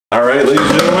Alright,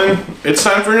 ladies and gentlemen, it's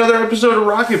time for another episode of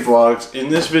Rocket Vlogs. In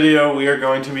this video, we are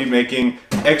going to be making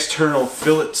external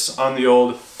fillets on the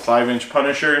old 5-inch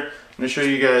Punisher. I'm going to show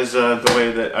you guys the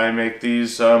way that I make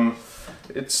these.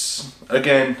 It's,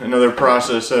 again, another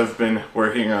process I've been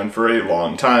working on for a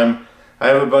long time. I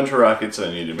have a bunch of rockets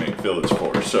I need to make fillets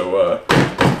for. So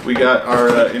we got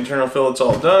our internal fillets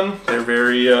all done. They're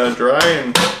very dry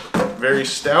and very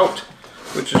stout,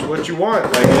 which is what you want,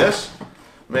 I guess.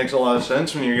 Makes a lot of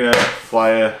sense when you're gonna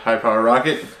fly a high power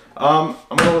rocket. I'm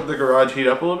gonna let the garage heat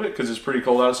up a little bit because it's pretty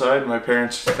cold outside. My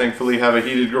parents thankfully have a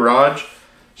heated garage.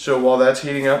 So while that's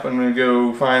heating up, I'm gonna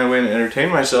go find a way to entertain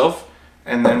myself,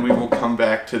 and then we will come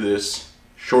back to this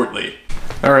shortly.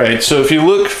 Alright, so if you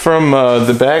look from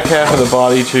the back half of the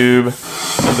body tube to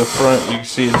the front, you can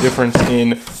see a difference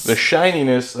in the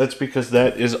shininess. That's because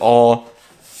that is all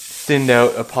thinned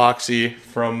out epoxy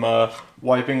from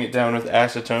wiping it down with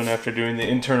acetone after doing the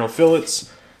internal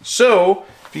fillets. So,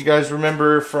 if you guys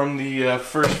remember from the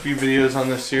first few videos on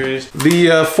this series,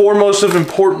 the foremost of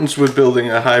importance with building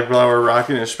a high power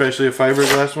rocket, especially a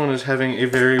fiberglass one, is having a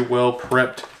very well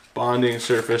prepped bonding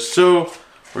surface. So,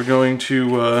 we're going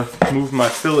to move my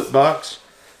fillet box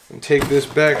and take this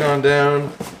back on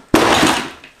down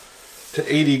to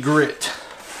 80 grit.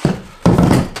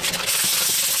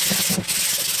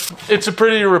 It's a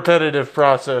pretty repetitive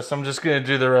process. I'm just gonna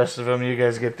do the rest of them. You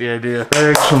guys get the idea.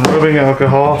 Bag some rubbing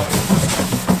alcohol.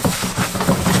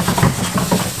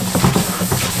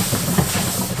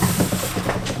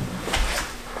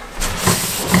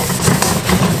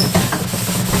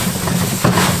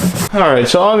 Alright,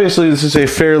 so obviously this is a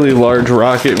fairly large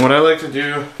rocket. And what I like to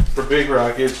do for big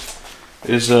rockets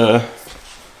is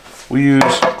we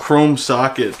use chrome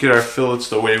sockets, get our fillets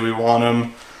the way we want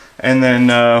them. And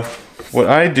then what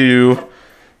I do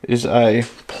is I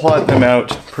plot them out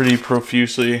pretty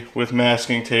profusely with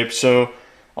masking tape. So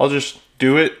I'll just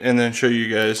do it and then show you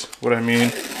guys what I mean.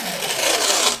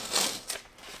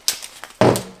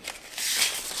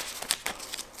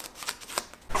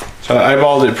 So I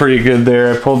eyeballed it pretty good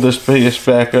there. I pulled this base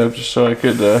back up just so I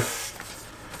could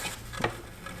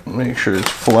make sure it's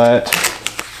flat.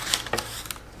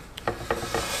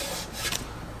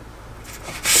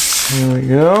 There we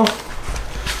go.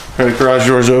 The garage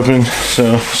door's open,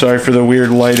 so sorry for the weird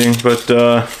lighting, but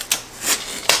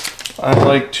I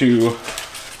like to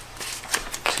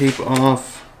tape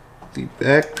off the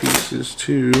back pieces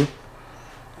to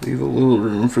leave a little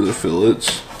room for the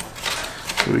fillets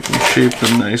so we can shape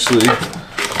them nicely,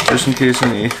 just in case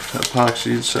any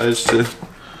epoxy decides to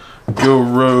go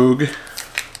rogue.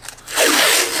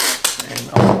 And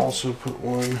I'll also put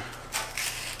one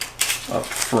up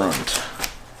front.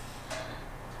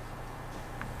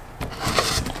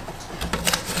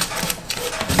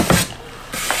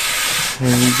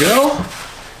 There we go.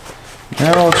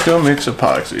 Now let's go mix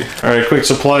epoxy. Alright, quick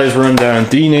supplies rundown.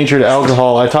 Denatured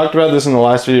alcohol. I talked about this in the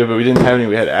last video, but we didn't have any.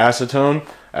 We had acetone.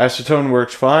 Acetone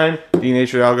works fine.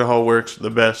 Denatured alcohol works the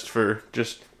best for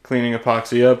just cleaning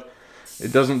epoxy up.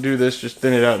 It doesn't do this, just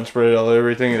thin it out and spread it all over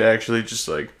everything. It actually just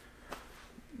like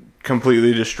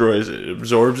completely destroys it. It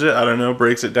absorbs it, I don't know,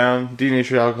 breaks it down.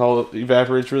 Denatured alcohol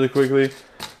evaporates really quickly.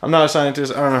 I'm not a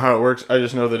scientist, I don't know how it works, I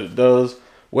just know that it does.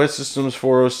 Wet Systems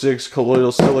 406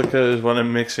 colloidal silica is what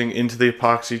I'm mixing into the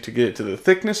epoxy to get it to the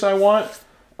thickness I want.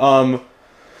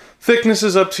 Thickness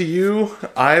is up to you.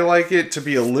 I like it to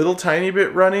be a little tiny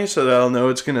bit runny so that I'll know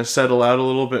it's going to settle out a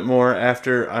little bit more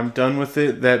after I'm done with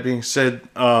it. That being said,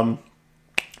 when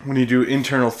you do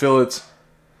internal fillets,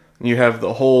 and you have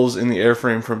the holes in the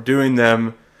airframe from doing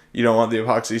them, you don't want the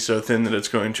epoxy so thin that it's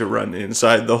going to run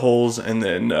inside the holes, and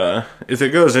then if it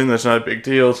goes in, that's not a big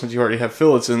deal since you already have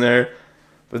fillets in there.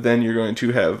 But then you're going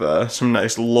to have some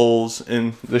nice lulls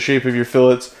in the shape of your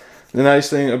fillets. The nice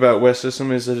thing about Wet System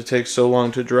is that it takes so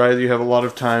long to dry that you have a lot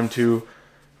of time to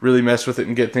really mess with it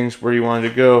and get things where you want it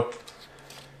to go.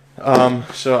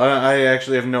 So I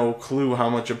actually have no clue how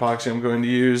much epoxy I'm going to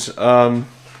use. I'll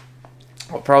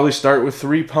probably start with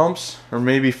 3 pumps or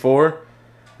maybe 4,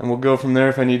 and we'll go from there.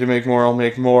 If I need to make more, I'll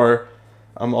make more.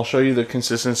 I'll show you the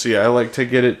consistency. I like to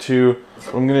get it to,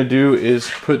 what I'm going to do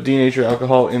is put denatured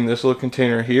alcohol in this little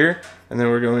container here, and then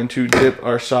we're going to dip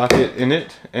our socket in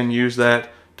it and use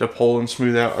that to pull and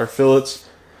smooth out our fillets.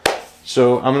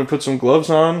 So I'm going to put some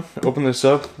gloves on, open this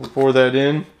up, pour that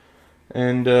in,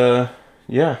 and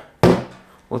yeah,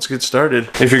 let's get started.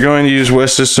 If you're going to use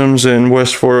West Systems and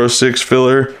West 406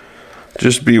 filler,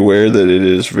 just beware that it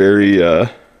is very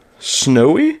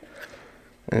snowy.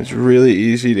 And it's really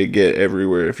easy to get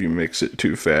everywhere if you mix it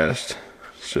too fast.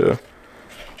 So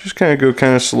just kind of go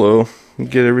kind of slow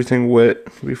and get everything wet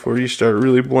before you start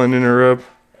really blending her up,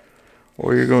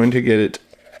 or you're going to get it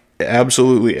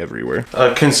absolutely everywhere.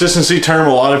 A consistency term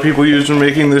a lot of people use when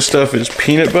making this stuff is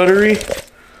peanut buttery.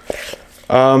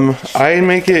 I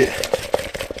make it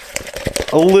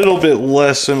a little bit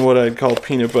less than what I'd call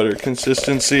peanut butter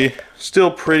consistency.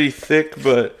 Still pretty thick,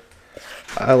 but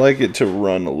I like it to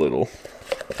run a little.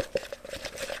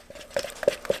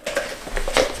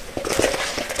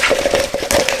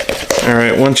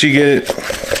 Alright, once you get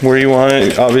it where you want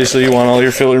it, obviously you want all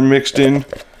your filler mixed in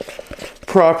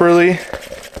properly.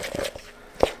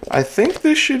 I think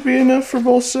this should be enough for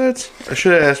both sets. I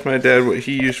should have asked my dad what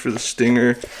he used for the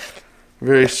stinger.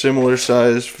 Very similar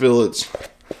size fillets.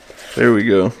 There we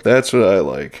go. That's what I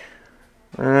like.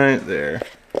 Right there.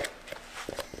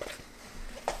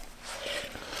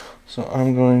 So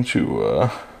I'm going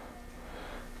to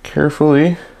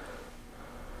carefully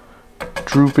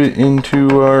droop it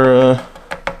into our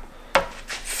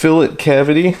fillet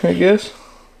cavity, I guess.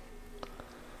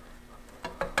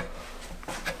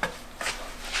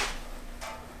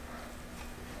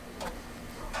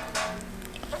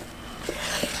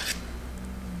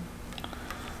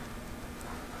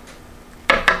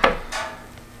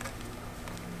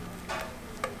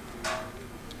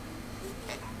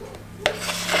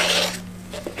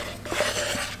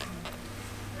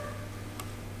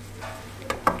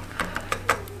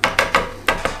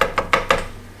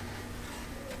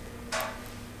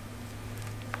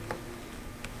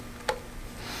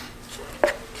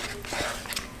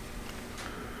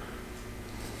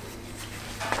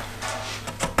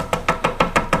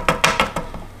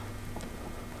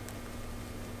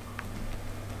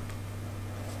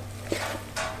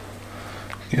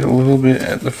 Get a little bit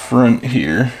at the front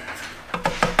here.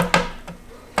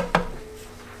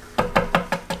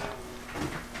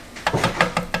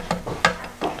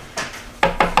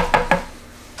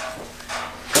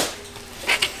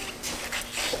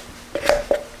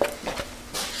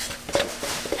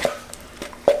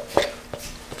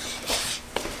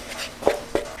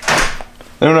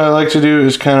 Then what I like to do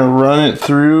is kind of run it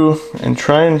through and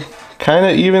try and kind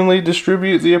of evenly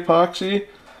distribute the epoxy.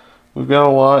 We've got a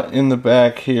lot in the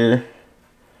back here.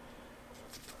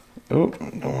 Oh,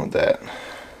 don't want that.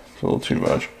 It's a little too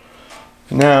much.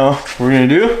 Now, what we're gonna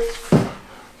do,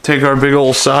 take our big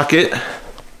old socket,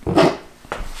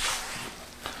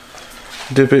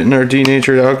 dip it in our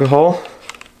denatured alcohol.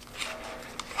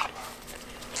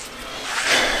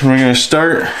 And we're gonna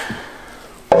start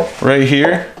right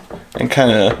here and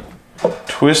kind of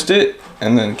twist it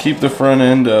and then keep the front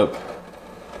end up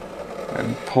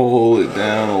and pull it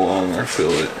down along our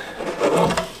fillet.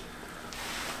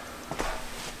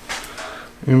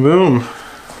 And boom,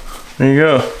 there you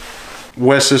go.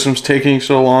 West System's taking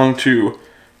so long to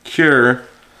cure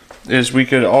is we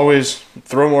could always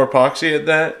throw more epoxy at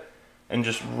that and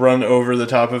just run over the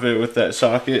top of it with that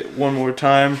socket one more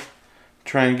time,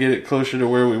 try and get it closer to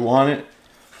where we want it.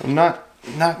 I'm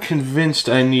not convinced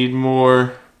I need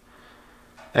more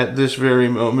at this very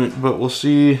moment, but we'll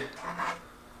see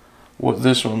what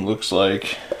this one looks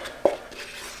like.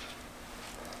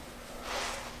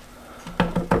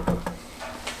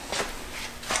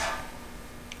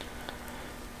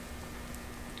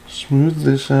 Smooth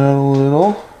this out a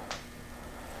little.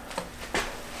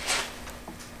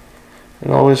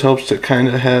 It always helps to kind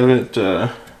of have it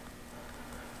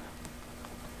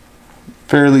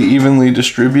fairly evenly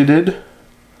distributed.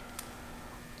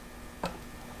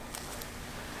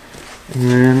 And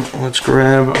then let's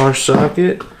grab our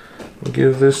socket. We'll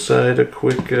give this side a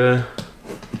quick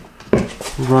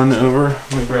run over.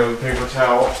 Let me grab a paper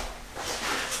towel.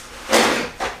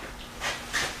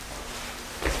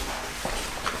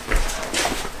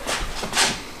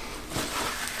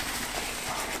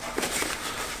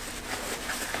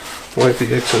 Wipe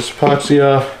the excess epoxy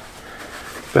off.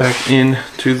 Back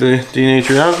into the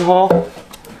denatured alcohol.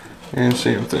 And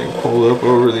same thing, pull up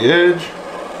over the edge.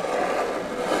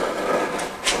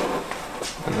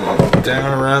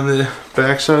 Down around the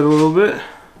backside a little bit.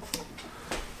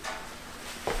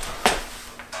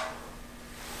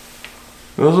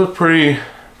 Those look pretty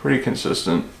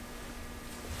consistent.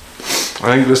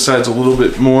 I think this side's a little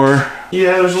bit more.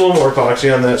 Yeah, there's a little more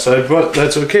epoxy on that side, but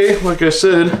that's okay. Like I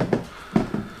said,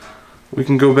 we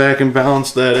can go back and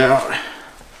balance that out.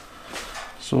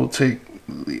 So we'll take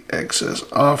the excess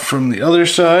off from the other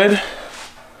side.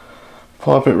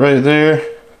 Plop it right there.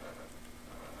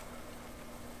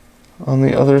 On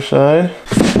the other side,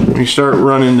 when you start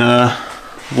running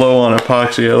low on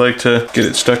epoxy, I like to get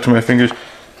it stuck to my fingers.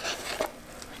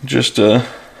 Just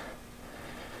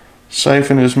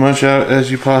siphon as much out as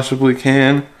you possibly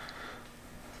can.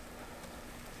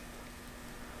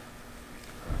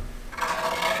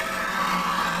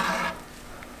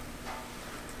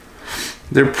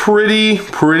 They're pretty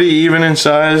even in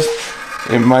size.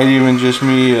 It might even just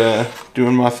me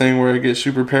doing my thing where I get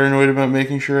super paranoid about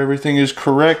making sure everything is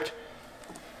correct.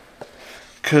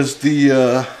 Because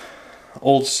the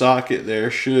old socket there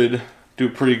should do a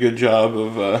pretty good job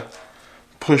of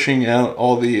pushing out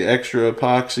all the extra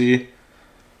epoxy.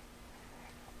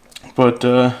 But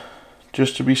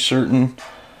just to be certain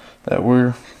that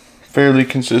we're fairly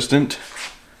consistent,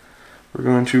 we're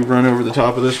going to run over the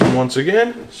top of this one once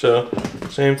again. So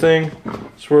same thing,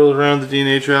 swirl it around the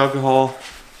denature alcohol,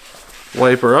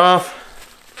 wipe her off,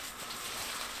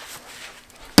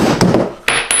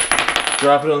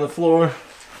 drop it on the floor,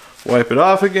 wipe it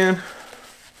off again,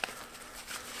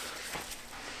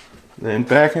 then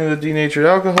back into the denatured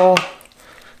alcohol.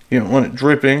 You don't want it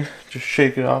dripping, just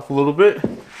shake it off a little bit.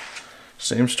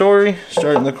 Same story,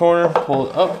 start in the corner, pull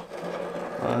it up,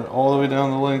 run it all the way down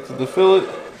the length of the fillet,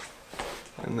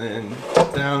 and then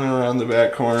down and around the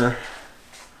back corner.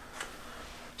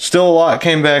 Still a lot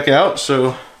came back out,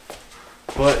 so,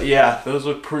 but yeah, those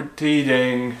look pretty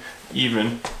dang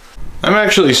even. I'm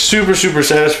actually super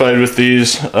satisfied with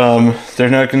these. They're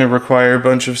not going to require a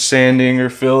bunch of sanding or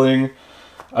filling.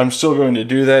 I'm still going to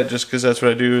do that just because that's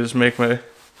what I do, is make my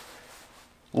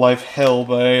life hell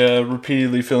by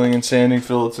repeatedly filling and sanding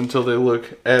fillets until they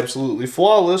look absolutely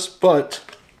flawless. But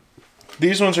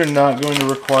these ones are not going to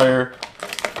require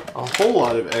a whole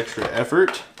lot of extra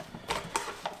effort.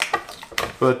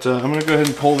 But I'm going to go ahead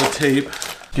and pull the tape,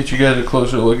 get you guys a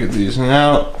closer look at these.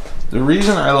 Now, the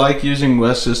reason I like using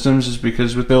West Systems is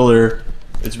because with filler,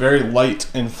 it's very light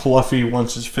and fluffy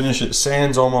once it's finished. It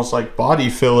sands almost like body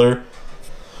filler,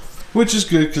 which is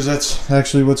good because that's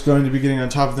actually what's going to be getting on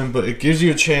top of them, but it gives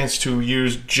you a chance to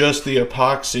use just the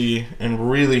epoxy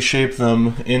and really shape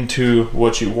them into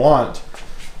what you want.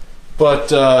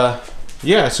 But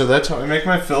yeah, so that's how I make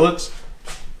my fillets.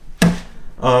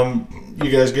 You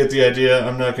guys get the idea.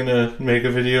 I'm not gonna make a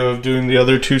video of doing the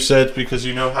other two sets because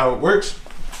you know how it works.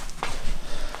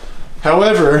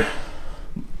 However,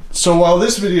 so while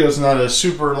this video is not a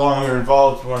super long or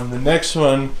involved one, the next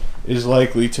one is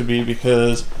likely to be,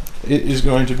 because it is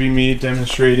going to be me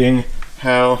demonstrating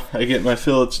how I get my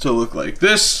fillets to look like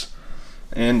this,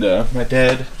 and my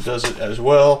dad does it as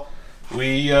well.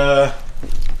 We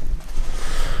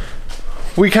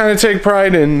kind of take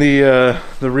pride in the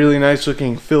really nice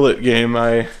looking fillet game.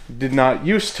 I did not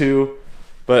used to,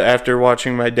 but after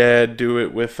watching my dad do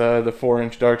it with the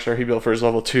 4-inch Darkstar he built for his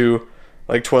level 2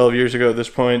 like 12 years ago at this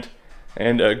point,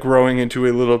 and growing into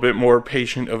a little bit more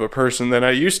patient of a person than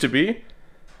I used to be.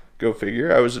 Go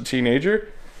figure, I was a teenager.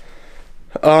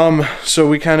 So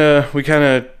we kind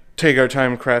of take our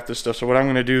time and craft this stuff. So what I'm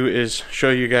going to do is show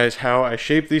you guys how I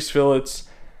shape these fillets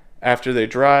after they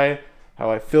dry,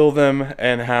 how I fill them,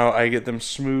 and how I get them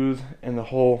smooth, and the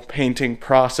whole painting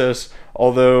process.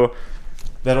 Although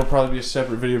that'll probably be a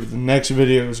separate video, but the next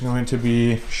video is going to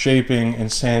be shaping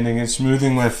and sanding and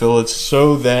smoothing my fillets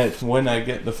so that when I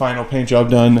get the final paint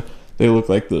job done, they look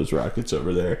like those rockets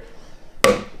over there.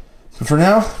 But for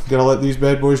now, gotta let these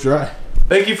bad boys dry.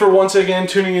 Thank you for once again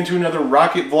tuning into another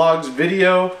Rocket Vlogs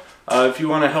video. If you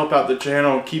want to help out the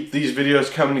channel, keep these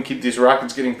videos coming and keep these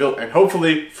rockets getting built and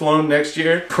hopefully flown next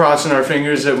year. Crossing our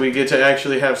fingers that we get to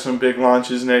actually have some big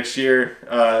launches next year.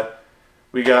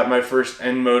 We got my first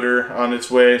end motor on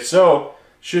its way, so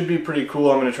should be pretty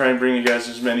cool. I'm going to try and bring you guys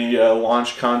as many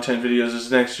launch content videos as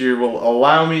next year will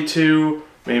allow me to.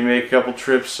 Maybe make a couple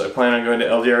trips. I plan on going to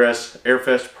LDRS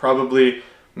Airfest, probably,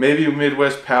 maybe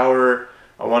Midwest Power.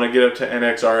 I want to get up to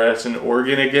NXRS in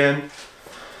Oregon again.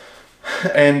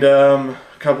 And a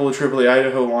couple of AAA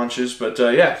Idaho launches. But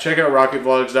yeah, check out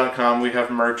rocketvlogs.com. We have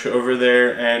merch over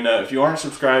there. And if you aren't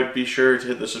subscribed, be sure to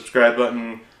hit the subscribe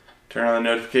button, turn on the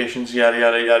notifications, yada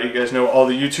yada yada. You guys know all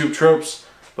the YouTube tropes.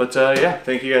 But yeah,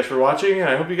 thank you guys for watching, and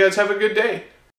I hope you guys have a good day.